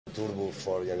Turbo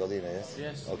for Jagodinom, yes?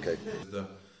 Yes. Okay.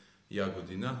 Da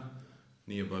Jagodina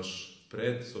nije baš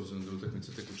pred, s obzirom da je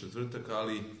utakmica tek u četvrtak,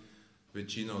 ali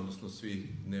većina, odnosno svi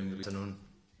dnevni listi.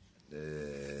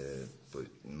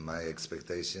 My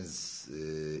expectations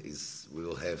is we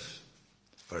will have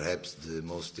perhaps the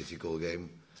most difficult game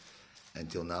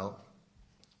until now.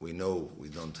 We know we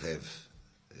don't have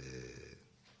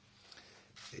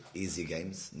easy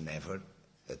games, never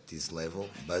at this level,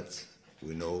 but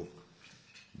we know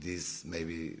this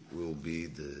maybe will be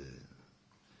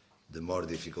the more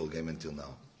difficult game until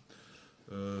now.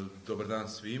 Dobar dan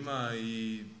svima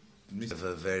i We have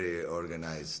a very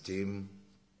organized team.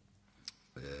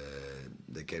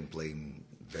 They can play in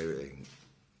very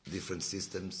different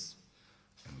systems,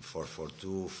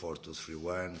 4-4-2,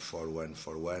 4-2-3-1,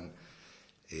 4-1-4-1,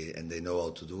 and they know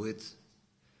how to do it.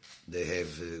 They have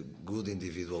good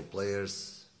individual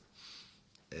players,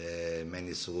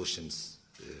 many solutions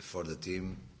for the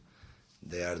team.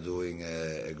 They are doing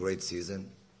a great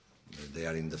season. They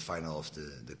are in the final of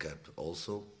the cup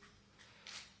also.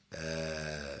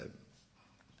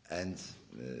 And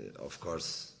of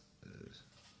course,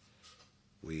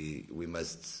 we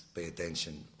must pay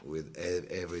attention with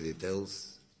every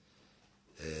details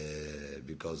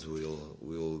because we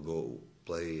will go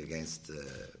play against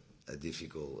a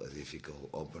difficult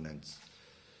opponent,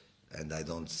 and I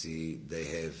don't see they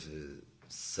have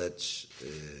such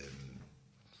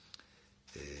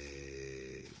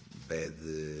bad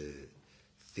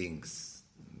things.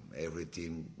 Every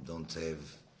team don't have,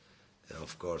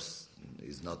 of course,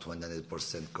 is not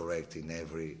 100% correct in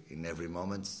every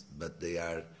moment, but they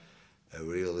are a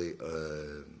really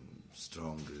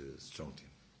strong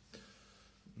team.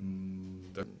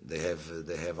 They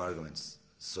have arguments,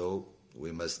 so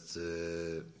we must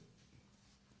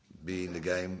be in the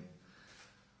game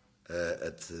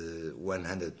at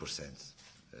 100%.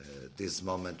 At this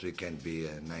moment we can't be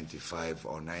 95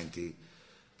 or 90.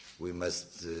 We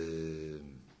must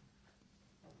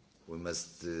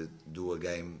do a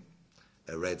game,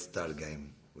 a Red Star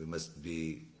game. We must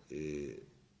be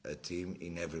a team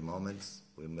in every moment.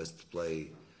 We must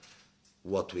play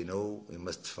what we know. We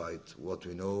must fight what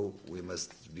we know. We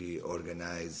must be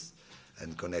organized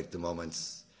and connect the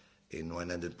moments in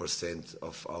 100%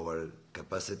 of our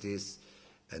capacities,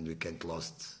 and we can't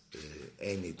lose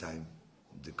any time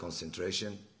the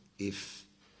concentration if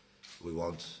we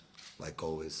want, like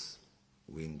always,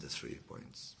 win the 3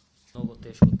 points. Mnogo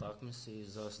teško takmici,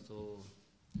 zato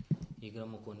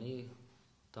igramo ko njih.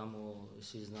 Tamo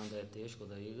svi znam da je teško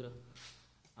da igra,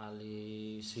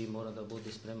 ali svi mora da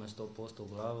bude spreman 100% u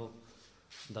glavu,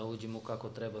 da uđemo kako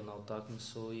treba na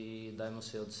utakmicu i dajmo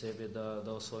se od sebe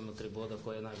da osvojimo 3 boda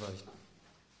koje je najvažnije.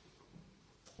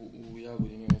 U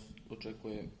Jagodini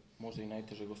očekuje možda i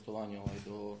najteže gostovanje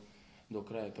do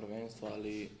kraja prvenstva,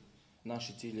 ali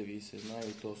naši ciljevi se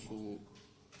znaju,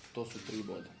 to su 3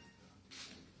 boda.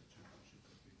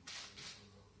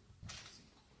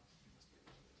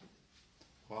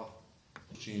 Hvala.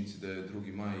 Činjenici da je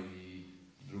 2. maj i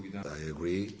drugi dan. I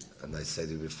agree, and I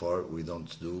said it before, we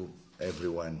don't do,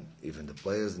 everyone, even the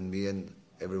players and me and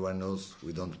everyone knows,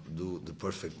 we don't do the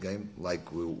perfect game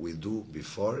like we do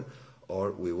before,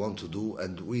 or we want to do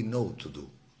and we know to do.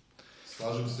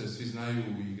 Slažem se, svi znaju,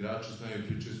 igrači znaju,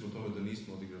 pričali smo o tome da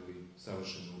nismo odigrali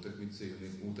savršene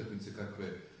utakmice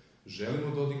kakve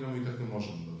želimo da odigramo i kakve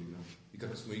možemo da odigramo. I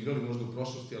kako smo igrali možda u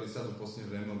prošlosti, ali sad u posljednje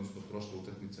vreme, odnosno prošla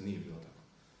utakmica nije bila tako.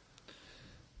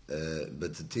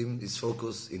 But the team is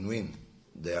focused in win.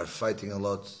 They are fighting a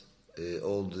lot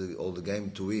all the game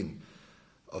to win.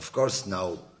 Of course,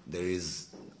 now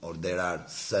there are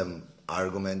some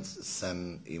arguments,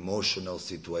 some emotional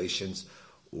situations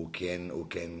who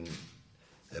can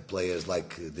players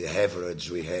like the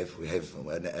average we have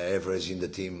an average in the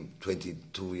team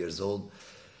 22 years old.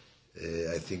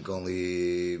 I think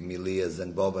only Milias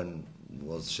and Boban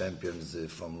was champions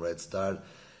from Red Star.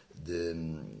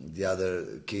 The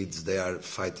other kids, they are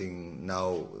fighting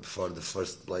now for the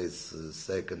first place,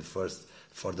 second, first.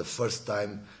 For the first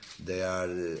time, they are,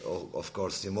 of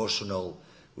course, emotional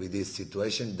with this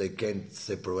situation. They can't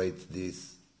separate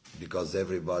this because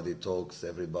everybody talks,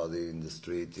 everybody in the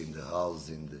street, in the house,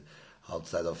 in the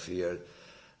outside of here,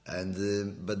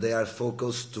 but they are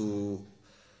focused to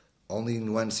only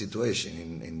in one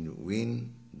situation, in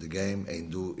win the game and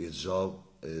do his job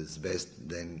as best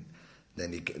than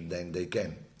they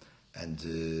can, and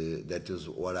that is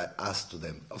what I asked to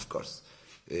them. Of course,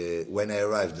 when I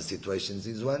arrived, the situation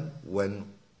is one. When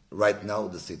right now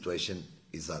the situation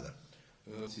is other.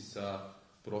 Sa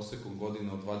prosekom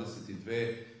godina od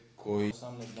 22, koji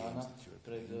 18 dana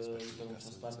pred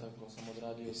utakmicom Spartakom sam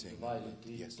odradio 2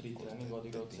 ili 3 treninga,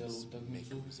 odigrao celu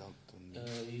utakmicu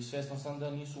i svjestan sam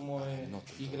da nisu moje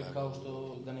igre kao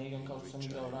što, da ne igram kao što sam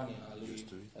igrao ranije, ali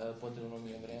potrebno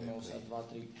mi je vreme, evo sad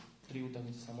 2-3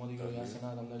 utakmice sam odigrao, ja se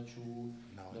nadam da ću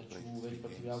već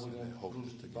protiv Jagodine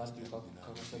pružiti partiju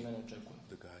kako se mene očekuje.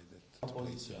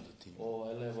 Pozicija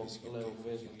levog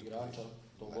veznog igrača,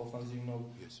 tog ofanzivnog,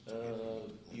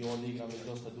 i ovdje igram već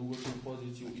dosta dugo tu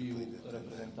poziciju i u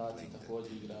reprezentaciji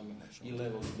također igram i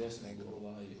levog i desnog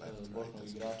bočnog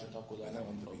igrača, tako da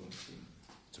nemam problem s tim.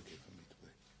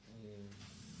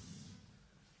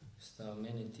 Šta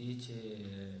mene tiče,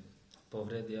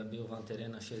 povredio ja bio van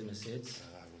terena 6 mjeseci,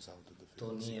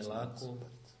 to nije lako,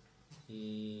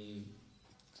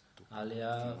 ali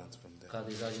ja kad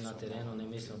izađem na terenu ne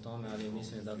mislim o tome, ali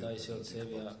mislim da daj sve od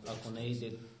sebe, ako ne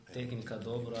ide tehnika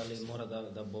dobro, ali mora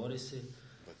da bori se,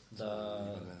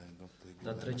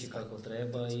 da trči kako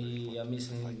treba i ja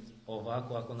mislim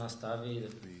ovako ako nastavi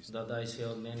da daj sve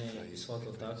od mene svake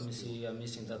utakmice i ja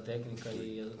mislim da tehnika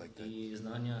i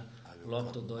znanja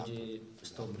loptu dođe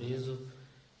što blizu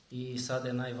i sada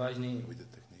je najvažniji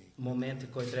momenti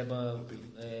koji treba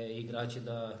igrači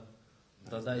da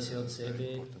daj sve od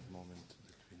sebe,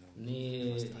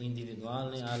 nije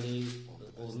individualni, ali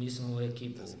mislim u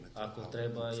ekipu. Ako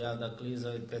treba ja da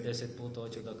kliza 50 puta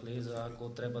hoću da kliza, ako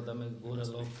treba da me gura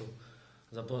loptu,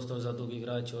 zapostoji za drugi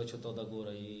igrač hoću to da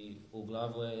gura i u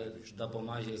glavu je da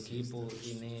pomaže ekipu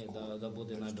i ne da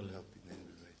bude najbolje.